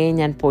അങ്ങയെ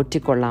ഞാൻ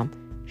പോറ്റിക്കൊള്ളാം.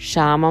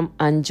 ക്ഷാമം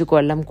 5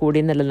 കൊല്ലം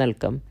കൂടി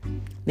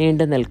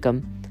നീണ്ടു നിൽക്കും.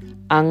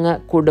 അങ്ങ്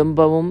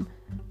കുടുംബവും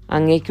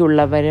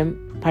അങ്ങേക്കുള്ളവരും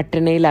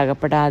പട്ടിണിയിൽ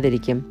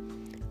അകപ്പെടാതിരിക്കും.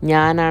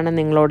 ഞാനാണ്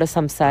നിങ്ങളോട്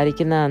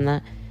സംസാരിക്കുന്നതെന്ന്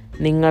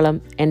നിങ്ങളും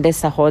എൻ്റെ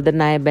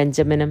സഹോദരനായ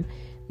ബെഞ്ചമിനും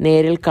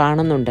നേരിൽ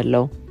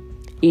കാണുന്നുണ്ടല്ലോ.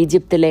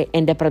 ഈജിപ്തിലെ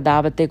എൻ്റെ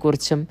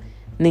പ്രതാപത്തെക്കുറിച്ചും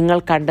നിങ്ങൾ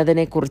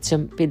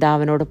കണ്ടതിനെക്കുറിച്ചും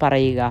പിതാവിനോട്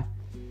പറയുക.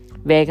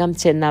 വേഗം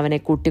ചെന്ന് അവനെ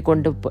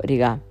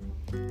കൂട്ടിക്കൊണ്ടുവരിക.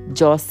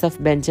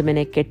 ജോസഫ്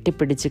ബെഞ്ചമിനെ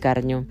കെട്ടിപ്പിടിച്ച്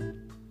കരഞ്ഞു.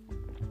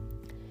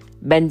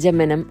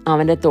 ബെഞ്ചമിനും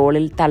അവൻ്റെ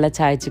തോളിൽ തല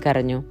ചായ്ച്ച്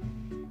കരഞ്ഞു.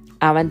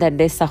 അവൻ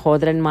തൻ്റെ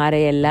സഹോദരന്മാരെ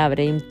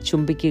എല്ലാവരെയും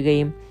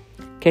ചുംബിക്കുകയും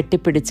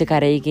കെട്ടിപ്പിടിച്ച്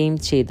കരയുകയും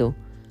ചെയ്തു.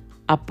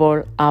 അപ്പോൾ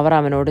അവർ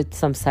അവനോട്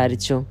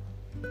സംസാരിച്ചു.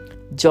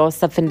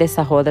 ജോസഫിൻ്റെ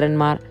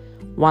സഹോദരന്മാർ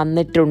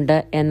വന്നിട്ടുണ്ട്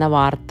എന്ന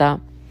വാർത്ത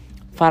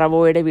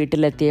ഫറവോയുടെ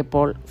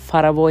വീട്ടിലെത്തിയപ്പോൾ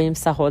ഫറവോയും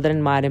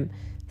സഹോദരന്മാരും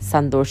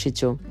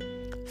സന്തോഷിച്ചു.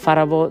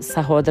 ഫറവോ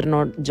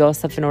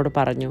ജോസഫിനോട്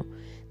പറഞ്ഞു,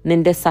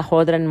 നിന്റെ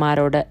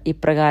സഹോദരന്മാരോട്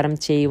ഇപ്രകാരം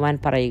ചെയ്യുവാൻ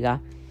പറയുക.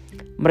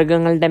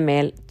 മൃഗങ്ങളുടെ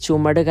മേൽ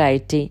ചുമട്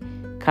കയറ്റി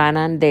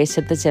കാനാൻ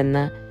ദേശത്ത്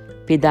ചെന്ന്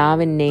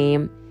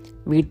പിതാവിനെയും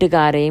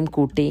വീട്ടുകാരെയും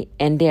കൂട്ടി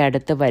എൻ്റെ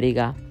അടുത്ത്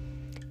വരിക.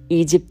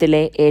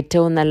 ഈജിപ്തിലെ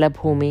ഏറ്റവും നല്ല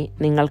ഭൂമി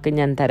നിങ്ങൾക്ക്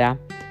ഞാൻ തരാം.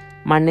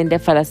 മണ്ണിൻ്റെ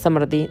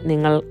ഫലസമൃദ്ധി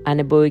നിങ്ങൾ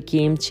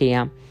അനുഭവിക്കുകയും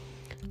ചെയ്യാം.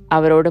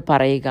 അവരോട്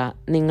പറയുക,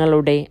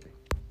 നിങ്ങളുടെ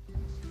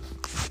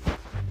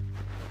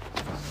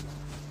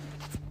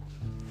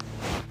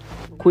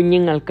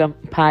കുഞ്ഞുങ്ങൾക്കും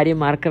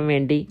ഭാര്യമാർക്കും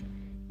വേണ്ടി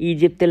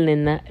ഈജിപ്തിൽ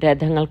നിന്ന്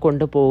രഥങ്ങൾ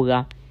കൊണ്ടുപോവുക.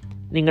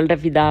 നിങ്ങളുടെ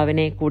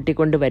പിതാവിനെ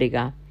കൂട്ടിക്കൊണ്ടുവരിക.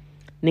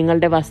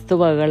 നിങ്ങളുടെ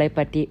വസ്തുവകകളെ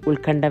പറ്റി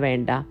ഉത്കണ്ഠ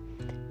വേണ്ട.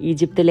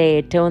 ഈജിപ്തിലെ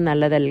ഏറ്റവും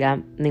നല്ലതെല്ലാം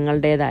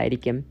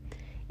നിങ്ങളുടേതായിരിക്കും.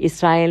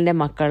 ഇസ്രായേലിൻ്റെ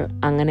മക്കൾ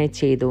അങ്ങനെ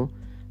ചെയ്തു.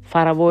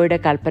 ഫറവോയുടെ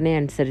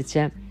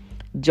കൽപ്പനയനുസരിച്ച്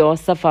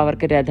ജോസഫ്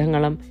അവർക്ക്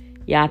രഥങ്ങളും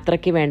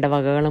യാത്രയ്ക്ക് വേണ്ട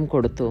വകകളും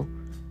കൊടുത്തു.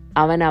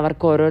 അവൻ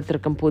അവർക്ക്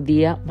ഓരോരുത്തർക്കും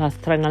പുതിയ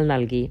വസ്ത്രങ്ങൾ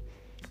നൽകി.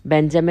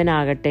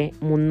 ബെഞ്ചമിനാകട്ടെ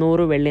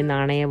 300 വെള്ളി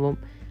നാണയവും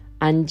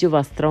 5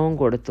 വസ്ത്രവും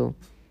കൊടുത്തു.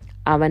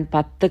 അവൻ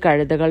 10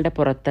 കഴുതകളുടെ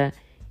പുറത്ത്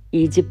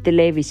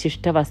ഈജിപ്തിലെ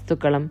വിശിഷ്ട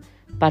വസ്തുക്കളും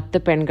 10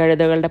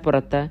 പെൺകഴുതകളുടെ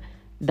പുറത്ത്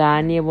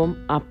ധാന്യവും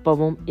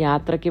അപ്പവും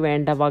യാത്രയ്ക്ക്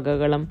വേണ്ട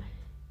വകകളും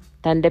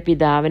തൻ്റെ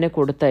പിതാവിന്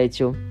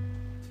കൊടുത്തയച്ചു.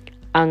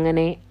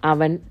 അങ്ങനെ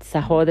അവൻ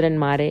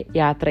സഹോദരന്മാരെ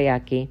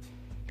യാത്രയാക്കി.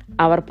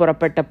 അവർ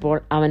പുറപ്പെട്ടപ്പോൾ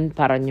അവൻ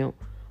പറഞ്ഞു,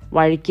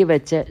 വഴിക്ക്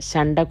വെച്ച്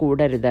ശണ്ട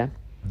കൂടരുത്.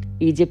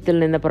 ഈജിപ്തിൽ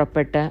നിന്ന്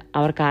പുറപ്പെട്ട്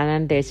അവർ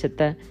കാനാൻ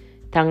ദേശത്ത്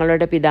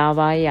തങ്ങളുടെ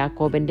പിതാവായ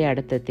യാക്കോബിൻ്റെ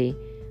അടുത്തെത്തി.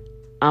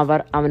 അവർ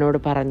അവനോട്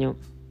പറഞ്ഞു,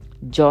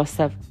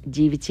 ജോസഫ്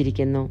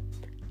ജീവിച്ചിരിക്കുന്നു.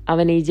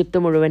 അവൻ ഈജിപ്ത്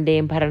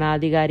മുഴുവൻ്റെയും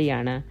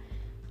ഭരണാധികാരിയാണ്.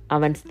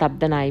 അവൻ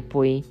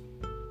സ്തബ്ധനായിപ്പോയി.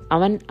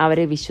 അവൻ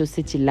അവരെ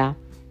വിശ്വസിച്ചില്ല.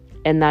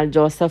 എന്നാൽ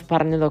ജോസഫ്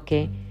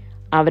പറഞ്ഞതൊക്കെ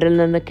അവരിൽ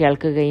നിന്ന്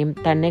കേൾക്കുകയും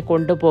തന്നെ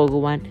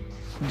കൊണ്ടുപോകുവാൻ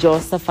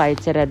ജോസഫ്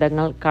അയച്ച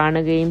രഥങ്ങൾ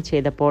കാണുകയും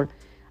ചെയ്തപ്പോൾ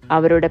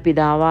അവരുടെ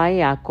പിതാവായ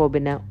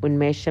യാക്കോബിന്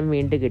ഉന്മേഷം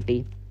വീണ്ടു കിട്ടി.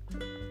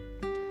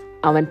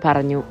 അവൻ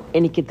പറഞ്ഞു,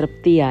 എനിക്ക്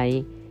തൃപ്തിയായി.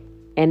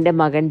 എൻ്റെ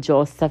മകൻ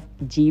ജോസഫ്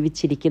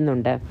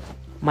ജീവിച്ചിരിക്കുന്നുണ്ട്.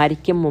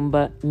 മരിക്കും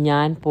മുമ്പ്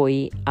ഞാൻ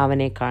പോയി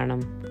അവനെ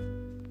കാണും.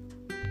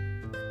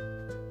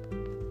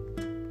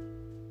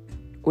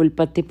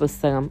 ഉൽപ്പത്തി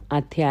പുസ്തകം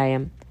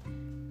അധ്യായം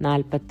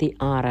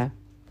 46.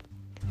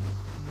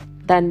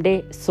 തൻ്റെ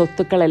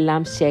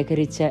സ്വത്തുക്കളെല്ലാം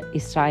ശേഖരിച്ച്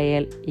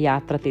ഇസ്രായേൽ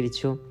യാത്ര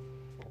തിരിച്ചു.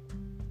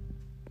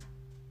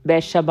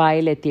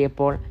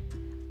 ബേർഷബായിലെത്തിയപ്പോൾ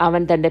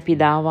അവൻ തൻ്റെ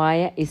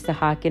പിതാവായ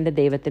ഇസ്ഹാക്കിൻ്റെ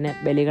ദൈവത്തിന്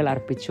ബലികൾ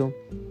അർപ്പിച്ചു.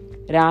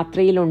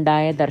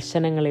 രാത്രിയിലുണ്ടായ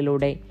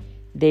ദർശനങ്ങളിലൂടെ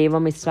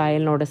ദൈവം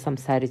ഇസ്രായേലിനോട്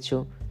സംസാരിച്ചു.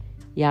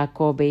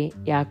 യാക്കോബേ,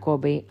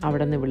 യാക്കോബേ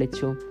അവിടുന്ന്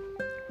വിളിച്ചു.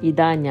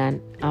 ഇതാ ഞാൻ.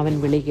 അവൻ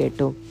വിളി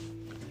കേട്ടു.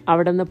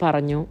 അവിടുന്ന്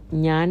പറഞ്ഞു,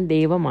 ഞാൻ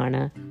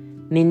ദൈവമാണ്,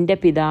 നിന്റെ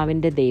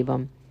പിതാവിൻ്റെ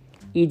ദൈവം.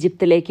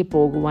 ഈജിപ്തിലേക്ക്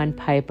പോകുവാൻ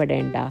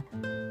ഭയപ്പെടേണ്ട,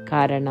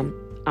 കാരണം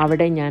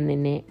അവിടെ ഞാൻ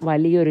നിന്നെ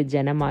വലിയൊരു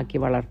ജനമാക്കി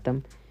വളർത്തും.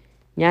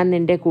 ഞാൻ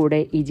നിന്റെ കൂടെ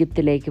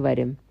ഈജിപ്തിലേക്ക്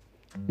വരും,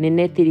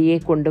 നിന്നെ തിരികെ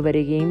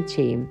കൊണ്ടുവരികയും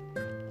ചെയ്യും.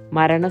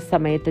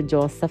 മരണസമയത്ത്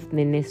ജോസഫ്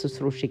നിന്നെ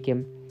ശുശ്രൂഷിക്കും.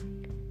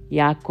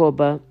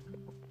 യാക്കോബ്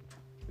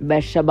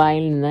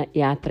ബേർഷബായിൽ നിന്ന്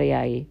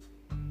യാത്രയായി.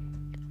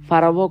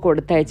 ഫറവോ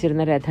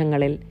കൊടുത്തയച്ചിരുന്ന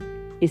രഥങ്ങളിൽ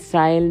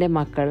ഇസ്രായേലിൻ്റെ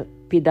മക്കൾ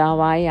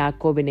പിതാവായ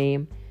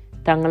യാക്കോബിനെയും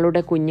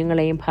തങ്ങളുടെ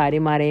കുഞ്ഞുങ്ങളെയും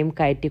ഭാര്യമാരെയും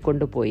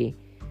കയറ്റിക്കൊണ്ടുപോയി.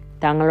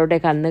 തങ്ങളുടെ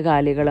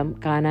കന്നുകാലികളും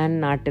കാനാൻ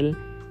നാട്ടിൽ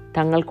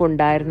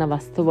തങ്ങൾക്കുണ്ടായിരുന്ന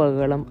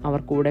വസ്തുവകകളും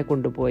അവർ കൂടെ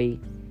കൊണ്ടുപോയി.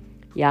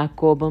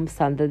 യാക്കോബും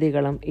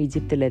സന്തതികളും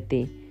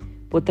ഈജിപ്തിലെത്തി.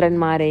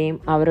 പുത്രന്മാരെയും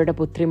അവരുടെ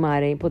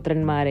പുത്രിമാരെയും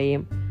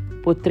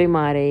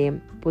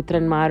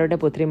പുത്രന്മാരുടെ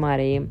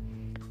പുത്രിമാരെയും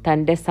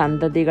തൻ്റെ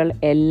സന്തതികൾ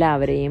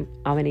എല്ലാവരെയും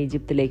അവൻ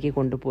ഈജിപ്തിലേക്ക്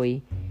കൊണ്ടുപോയി.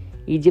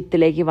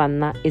 ഈജിപ്തിലേക്ക്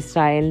വന്ന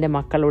ഇസ്രായേലിൻ്റെ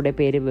മക്കളുടെ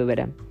പേര്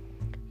വിവരം: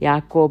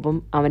 യാക്കോബും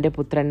അവൻ്റെ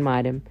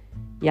പുത്രന്മാരും.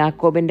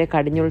 യാക്കോബിൻ്റെ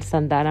കടിഞ്ഞുൾ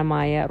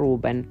സന്താനമായ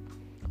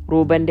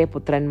റൂബൻ്റെ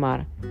പുത്രന്മാർ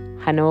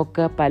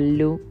ഹനോക്ക്,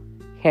 പല്ലു,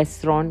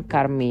 ഹെസ്രോൻ,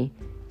 കർമ്മി.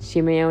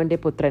 ശിമയോൻ്റെ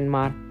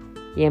പുത്രന്മാർ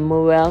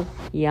യെമുവേൽ,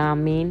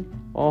 യാമീൻ,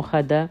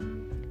 ഓഹദ്,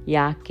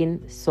 യാക്കിൻ,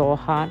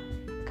 സോഹാർ.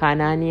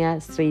 കനാനിയ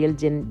സ്ത്രീയിൽ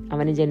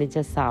അവന് ജനിച്ച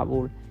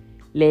സാവൂൾ.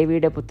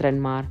 ലേവിയുടെ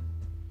പുത്രന്മാർ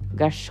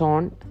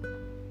ഗഷോൺ,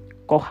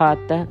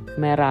 കൊഹാത്ത്,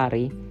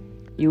 മെറാറി.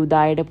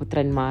 യൂദായുടെ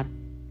പുത്രന്മാർ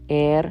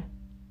ഏർ,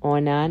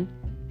 ഓനാൻ,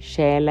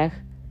 ഷേലഹ്,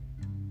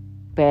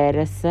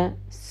 പേരസ്,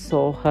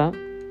 സോഹ്,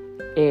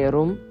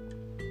 ഏറും.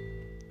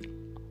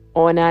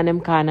 ഓനാനും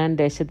കാനാൻ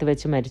ദേശത്ത്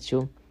വെച്ച് മരിച്ചു.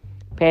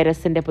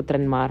 പേരസിൻ്റെ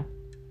പുത്രന്മാർ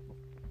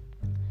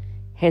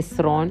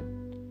ഹെസ്രോൻ,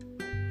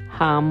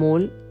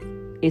 ഹാമൂൽ.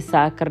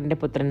 ഇസാക്കറിൻ്റെ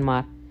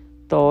പുത്രന്മാർ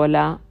തോല,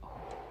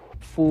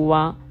 ഫുവ,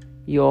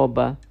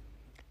 യോബ്,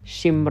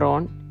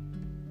 ഷിംറോൻ.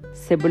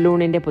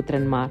 സെബുലൂണിൻ്റെ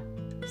പുത്രന്മാർ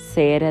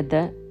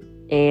സേരദ്,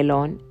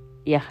 ഏലോൻ,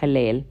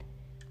 യഹലേൽ.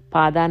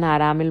 പാദാൻ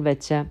ആരാമിൽ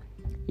വെച്ച്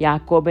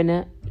യാക്കോബിന്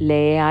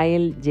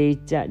ലേയായിൽ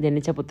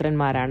ജനിച്ച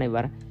പുത്രന്മാരാണ്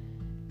ഇവർ.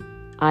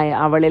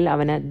 അവളിൽ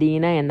അവന്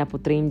ദീന എന്ന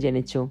പുത്രിയും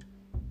ജനിച്ചു.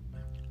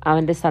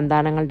 അവൻ്റെ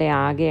സന്താനങ്ങളുടെ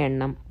ആകെ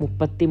എണ്ണം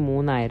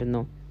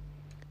 33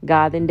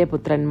 ഗാദിൻ്റെ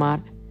പുത്രന്മാർ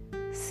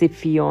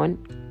സിഫിയോൻ,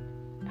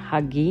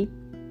 ഹഗി,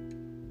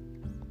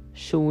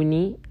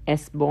 ഷൂനി,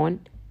 എസ്ബോൻ,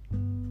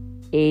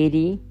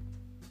 ഏരി,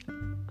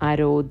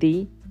 അരോദി,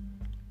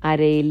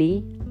 അരേലി.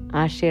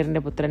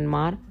 ആഷേറിൻ്റെ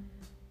പുത്രന്മാർ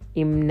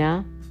ഇംന,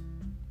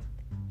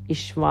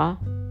 ഇഷ്വ,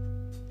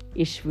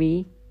 ഇഷ്വി,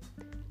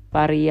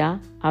 ബറിയ.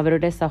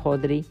 അവരുടെ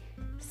സഹോദരി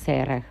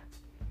സേറഹ്.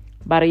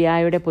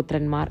 ബറിയായുടെ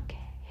പുത്രന്മാർ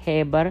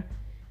ഹേബർ,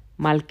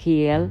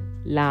 മൽക്കിയേൽ,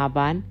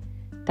 ലാബാൻ.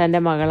 തൻ്റെ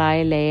മകളായ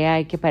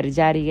ലേയായ്ക്ക്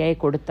പരിചാരികയായി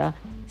കൊടുത്ത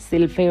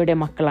സിൽഫയുടെ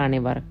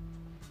മക്കളാണിവർ.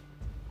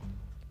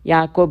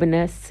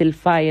 യാക്കോബിന്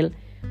സിൽഫായിൽ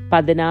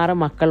 16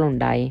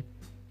 മക്കളുണ്ടായി.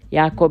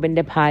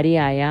 യാക്കോബിൻ്റെ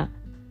ഭാര്യയായ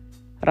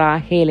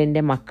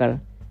റാഹേലിൻ്റെ മക്കൾ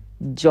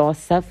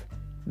ജോസഫ്,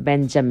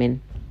 ബെഞ്ചമിൻ.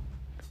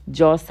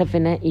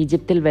 ജോസഫിന്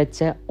ഈജിപ്തിൽ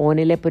വെച്ച്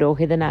ഓനിലെ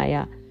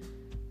പുരോഹിതനായ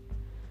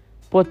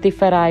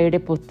പൊത്തിഫറായുടെ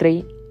പുത്രി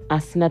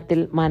അസ്നത്തിൽ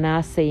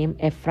മനാസയും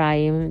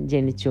എഫ്രായിമും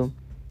ജനിച്ചു.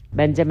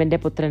 ബെഞ്ചമിൻ്റെ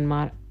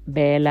പുത്രന്മാർ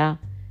Bela,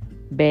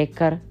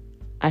 Becher,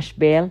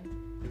 Ashbel,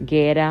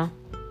 Gera,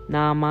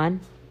 Naaman,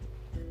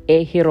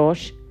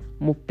 Ehi Rosh,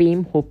 Muppim,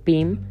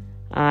 Huppim,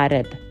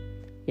 Ard.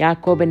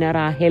 യാക്കോബിന്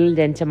റാഹേലിൽ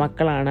ജനിച്ച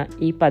മക്കളാണ്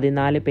ഈ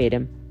 14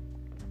 പേരും.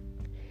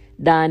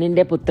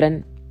 ദാനിൻ്റെ പുത്രൻ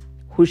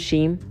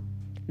ഹുഷീം.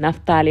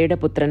 നഫ്താലിയുടെ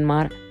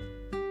പുത്രന്മാർ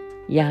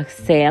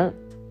യഹ്സേൽ,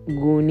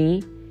 ഗൂനി,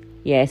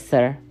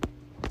 യേസർ.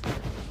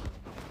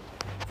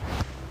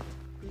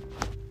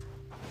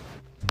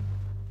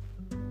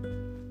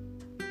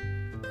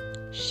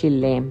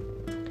 ഷില്ലേം.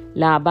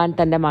 ലാബാൻ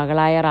തൻ്റെ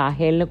മകളായ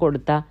റാഹേലിന്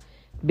കൊടുത്ത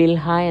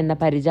ബിൽഹ എന്ന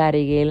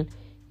പരിചാരികയിൽ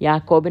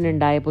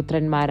യാക്കോബിനുണ്ടായ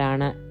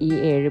പുത്രന്മാരാണ് ഈ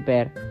 7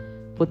 പേർ.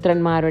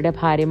 പുത്രന്മാരുടെ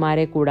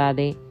ഭാര്യമാരെ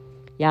കൂടാതെ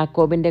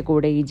യാക്കോബിൻ്റെ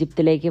കൂടെ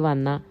ഈജിപ്തിലേക്ക്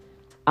വന്ന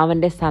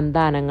അവൻ്റെ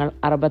സന്താനങ്ങൾ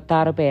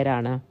 66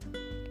 പേരാണ്.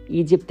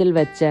 ഈജിപ്തിൽ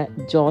വെച്ച്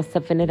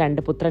ജോസഫിന്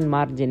 2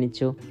 പുത്രന്മാർ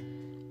ജനിച്ചു.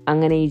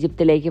 അങ്ങനെ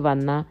ഈജിപ്തിലേക്ക്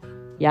വന്ന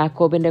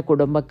യാക്കോബിൻ്റെ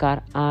കുടുംബക്കാർ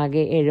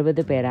ആകെ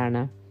 70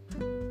 പേരാണ്.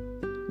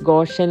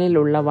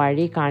 ഗോഷനിലുള്ള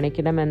വഴി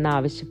കാണിക്കണമെന്ന്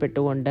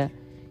ആവശ്യപ്പെട്ടുകൊണ്ട്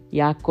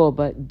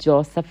യാക്കോബ്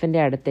ജോസഫിൻ്റെ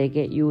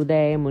അടുത്തേക്ക്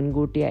യൂദയെ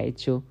മുൻകൂട്ടി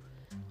അയച്ചു.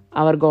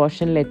 അവർ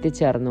ഗോഷനിൽ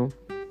എത്തിച്ചേർന്നു.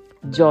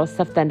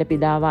 ജോസഫ് തൻ്റെ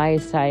പിതാവായ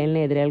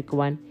ഇസ്രായേലിനെ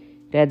എതിരേൽക്കുവാൻ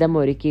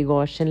രഥമൊരുക്കി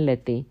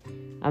ഗോഷനിലെത്തി.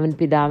 അവൻ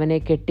പിതാവിനെ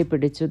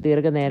കെട്ടിപ്പിടിച്ചു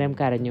ദീർഘനേരം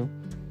കരഞ്ഞു.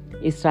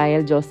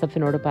 ഇസ്രായേൽ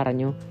ജോസഫിനോട്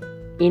പറഞ്ഞു,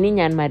 ഇനി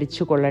ഞാൻ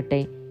മരിച്ചു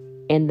കൊള്ളട്ടെ,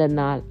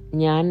 എന്തെന്നാൽ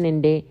ഞാൻ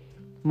നിന്റെ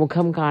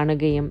മുഖം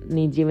കാണുകയും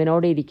നീ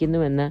ജീവനോടെ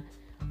ഇരിക്കുന്നുവെന്ന്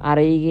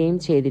അറിയുകയും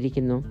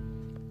ചെയ്തിരിക്കുന്നു.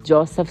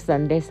 ജോസഫ്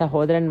തൻ്റെ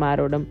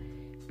സഹോദരന്മാരോടും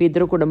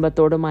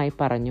പിതൃകുടുംബത്തോടുമായി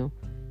പറഞ്ഞു,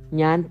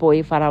 ഞാൻ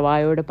പോയി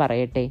ഫറവോയോട്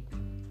പറയട്ടെ,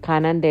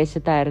 കാനാൻ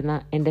ദേശത്തായിരുന്ന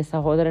എൻ്റെ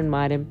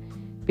സഹോദരന്മാരും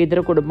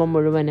പിതൃകുടുംബം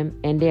മുഴുവനും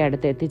എൻ്റെ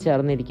അടുത്ത്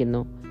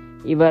എത്തിച്ചേർന്നിരിക്കുന്നു.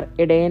 ഇവർ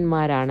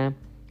ഇടയന്മാരാണ്,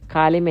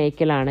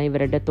 കാലിമേയ്ക്കലാണ്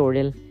ഇവരുടെ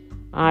തൊഴിൽ.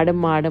 ആടും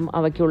മാടും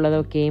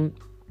അവയ്ക്കുള്ളതൊക്കെയും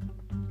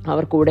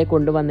അവർ കൂടെ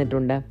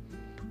കൊണ്ടുവന്നിട്ടുണ്ട്.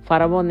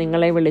 ഫറവോ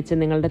നിങ്ങളെ വിളിച്ച്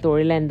നിങ്ങളുടെ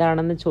തൊഴിൽ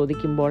എന്താണെന്ന്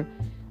ചോദിക്കുമ്പോൾ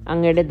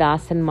അങ്ങയുടെ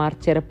ദാസന്മാർ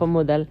ചെറുപ്പം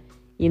മുതൽ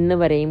ഇന്ന്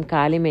വരെയും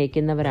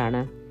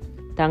കാലിമേയ്ക്കുന്നവരാണ്,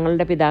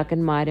 തങ്ങളുടെ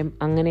പിതാക്കന്മാരും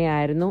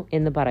അങ്ങനെയായിരുന്നു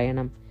എന്ന്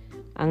പറയണം.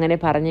 അങ്ങനെ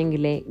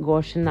പറഞ്ഞെങ്കിലേ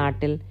ഗോഷൻ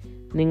നാട്ടിൽ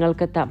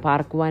നിങ്ങൾക്ക്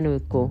പാർക്കുവാൻ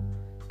വെക്കൂ.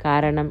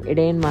 കാരണം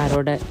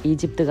ഇടയന്മാരോട്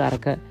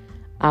ഈജിപ്തുകാർക്ക്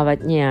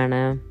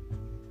അവജ്ഞയാണ്.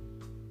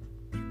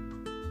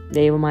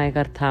 ദൈവമായ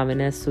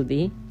കർത്താവിന്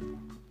സ്തുതി.